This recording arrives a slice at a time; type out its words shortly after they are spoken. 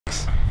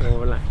relax. Oh,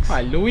 relax.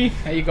 Hi Louie,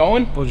 how you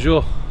going?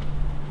 Bonjour.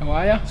 How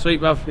are you? Sweet,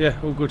 bruv. Yeah,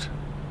 all good.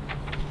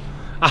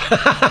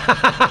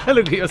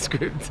 Look at your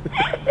script.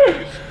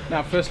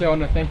 Now, firstly, I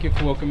want to thank you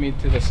for welcoming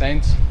me to the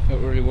Saints.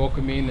 Felt really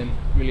welcoming and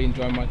really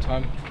enjoying my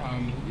time.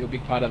 You're a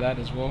big part of that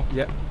as well.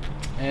 Yep.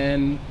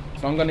 And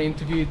so I'm going to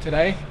interview you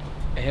today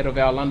ahead of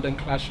our London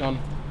clash on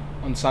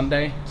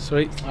Sunday.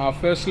 Sweet.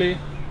 Firstly,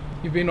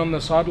 you've been on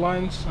the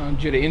sidelines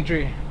due to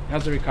injury.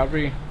 How's the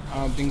recovery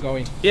been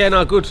going? Yeah,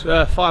 no, good.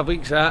 5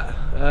 weeks out.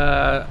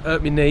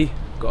 Hurt my knee.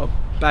 Got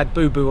a bad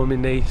boo-boo on my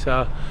knee,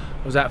 so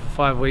I was out for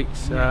 5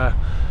 weeks. Yeah.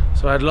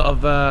 So I had a lot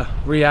of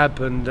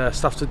rehab and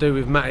stuff to do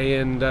with Matty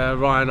and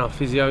Ryan, our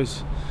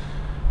physios.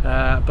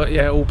 But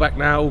yeah, all back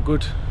now, all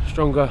good,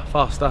 stronger,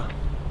 faster,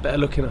 better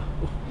looking.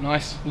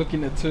 Nice,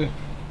 looking at too.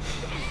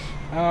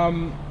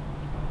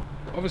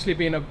 Obviously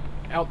being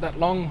out that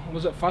long,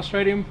 was it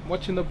frustrating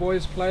watching the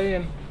boys play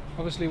and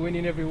obviously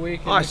winning every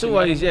week? Oh, it's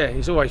always, yeah,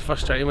 it's always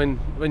frustrating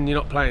when you're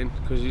not playing,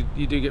 because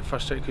you do get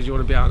frustrated because you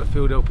want to be out in the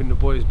field helping the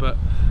boys, but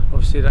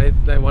obviously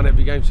they won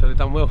every game, so they've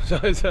done well, so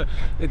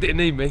they didn't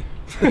need me.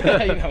 You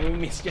know, we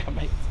missed you,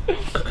 mate.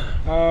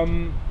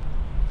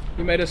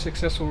 You made a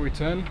successful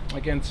return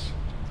against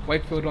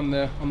Wakefield on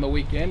the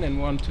weekend and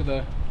won to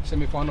the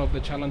semi-final of the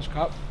Challenge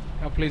Cup.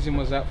 How pleasing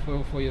was that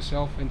for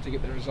yourself and to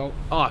get the result?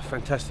 Oh,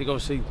 fantastic.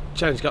 Obviously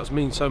Challenge Cups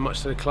mean so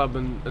much to the club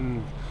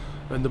and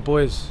the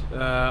boys.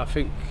 I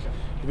think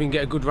if we can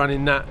get a good run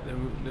in that,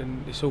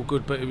 then it's all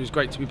good, but it was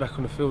great to be back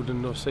on the field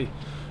and obviously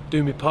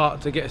do my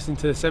part to get us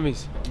into the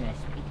semis.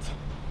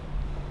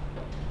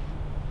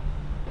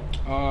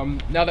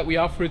 Now that we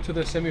are through to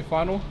the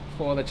semi-final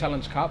for the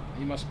Challenge Cup,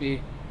 you must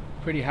be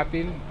pretty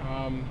happy.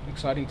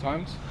 Exciting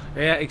times.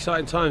 Yeah,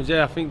 exciting times.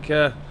 Yeah, I think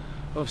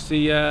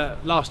obviously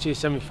last year's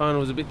semi-final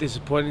was a bit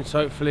disappointing,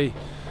 so hopefully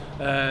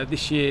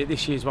this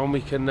year's one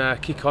we can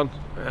kick on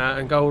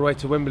and go all the way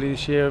to Wembley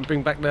this year and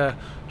bring back the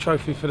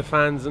trophy for the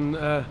fans and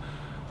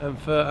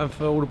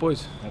for all the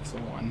boys. That's the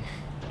one.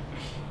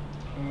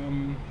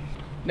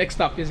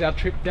 Next up is our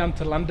trip down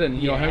to London,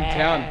 your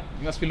hometown.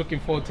 You must be looking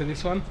forward to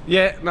this one.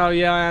 Yeah, no,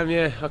 yeah, I am.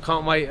 Yeah, I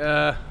can't wait.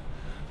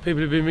 People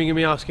have been ringing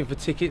me asking for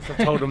tickets.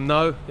 I've told them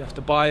no, you have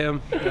to buy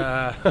them.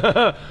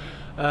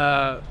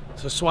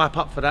 So swipe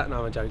up for that.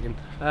 No, I'm joking.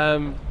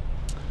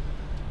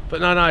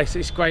 But no,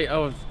 it's great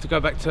to go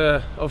back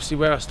to obviously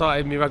where I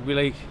started my rugby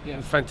league. Yeah.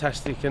 It's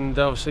fantastic, and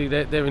obviously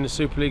they're in the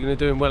Super League and they're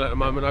doing well at the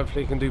moment.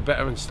 Hopefully, they can do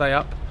better and stay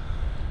up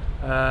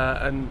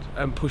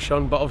and push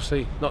on. But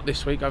obviously not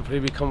this week. Hopefully,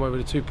 we come away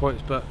with the 2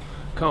 points. But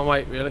can't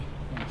wait really.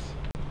 Nice.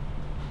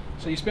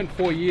 So you spent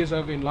 4 years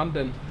over in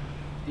London.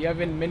 Do you have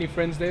many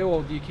friends there,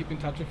 or do you keep in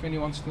touch with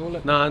anyone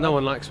still? No, no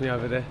one likes me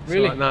over there.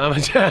 Really? Like, no,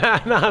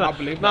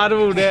 they're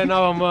all there.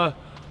 No,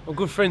 I'm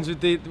good friends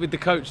with the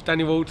coach,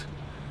 Danny Ward.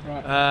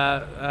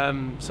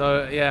 Right.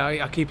 So yeah,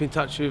 I keep in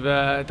touch with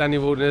Danny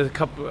Ward. There's a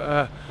couple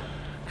of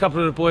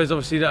the boys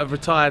obviously that have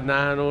retired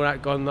now and all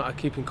that gone that I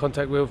keep in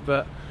contact with,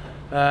 but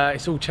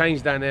it's all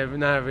changed down there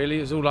now really.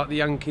 It's all like the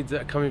young kids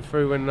that are coming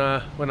through when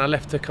I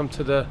left to come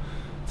to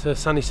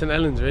sunny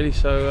St.Helens really,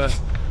 so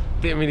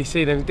didn't really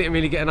see them, didn't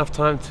really get enough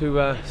time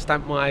to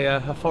stamp my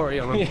authority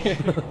on them. Yeah.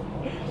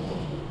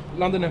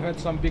 London have had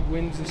some big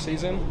wins this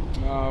season,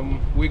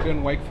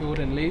 Wigan, Wakefield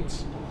and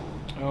Leeds.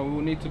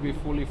 We'll need to be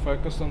fully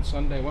focused on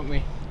Sunday, won't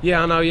we?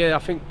 Yeah, I know. Yeah, I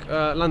think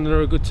London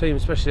are a good team,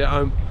 especially at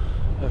home.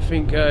 I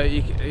think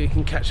you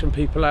can catch some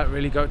people out,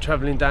 really go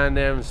travelling down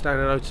there and staying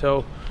in a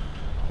hotel.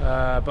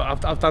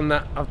 But I've done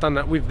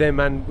that with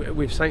them and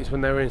with Saints when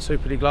they were in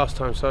Super League last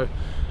time, so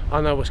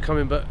I know what's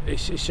coming. But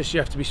it's just you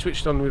have to be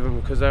switched on with them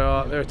because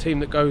they're a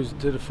team that goes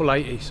to the full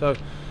 80. So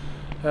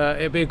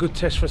it'll be a good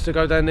test for us to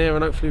go down there,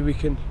 and hopefully we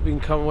can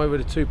come away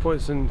with the 2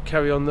 points and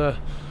carry on the.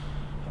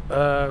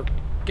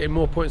 Getting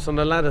more points on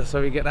the ladder,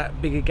 so we get that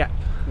bigger gap.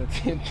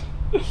 That's it.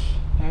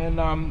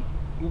 And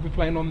we'll be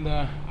playing on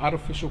the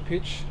artificial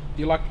pitch.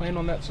 Do you like playing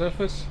on that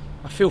surface?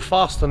 I feel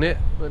fast on it,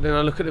 but then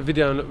I look at the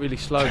video and look really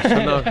slow,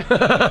 so no.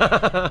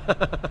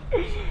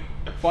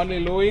 Finally,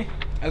 Louie,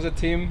 as a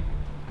team,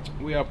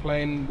 we are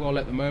playing well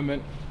at the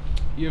moment.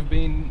 You've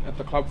been at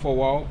the club for a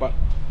while, but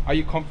are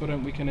you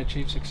confident we can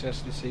achieve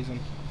success this season?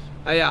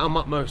 Yeah, I'm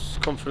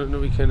utmost confident that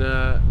we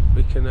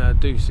can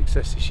do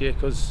success this year,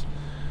 because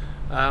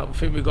I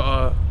think we've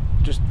got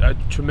just a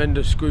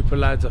tremendous group of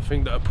lads. I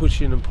think that are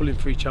pushing and pulling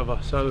for each other.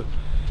 So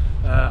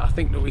I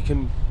think that we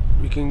can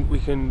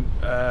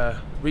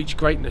reach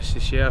greatness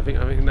this year. I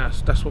think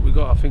that's what we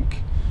got. I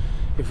think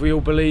if we all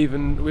believe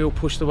and we all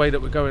push the way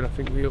that we're going, I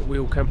think we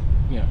all can.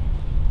 Yeah.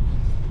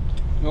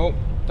 Well,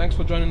 thanks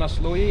for joining us,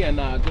 Louie, and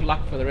good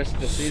luck for the rest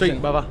of the season.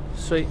 Sweet, brother.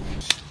 Sweet.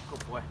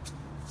 Good boy.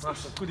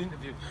 That's a good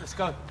interview. Let's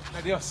go.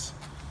 Adios.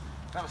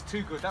 That was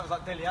too good. That was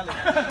like Deli Ali.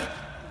 Where's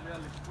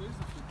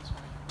the food this way?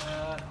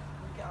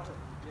 We get out of it.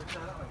 Yeah,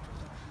 no, that way.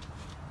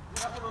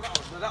 That one or that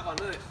one? No, that one,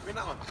 isn't it? We're in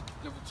that one.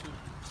 Level 2.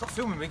 Stop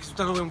filming me because I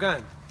don't know where I'm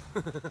going.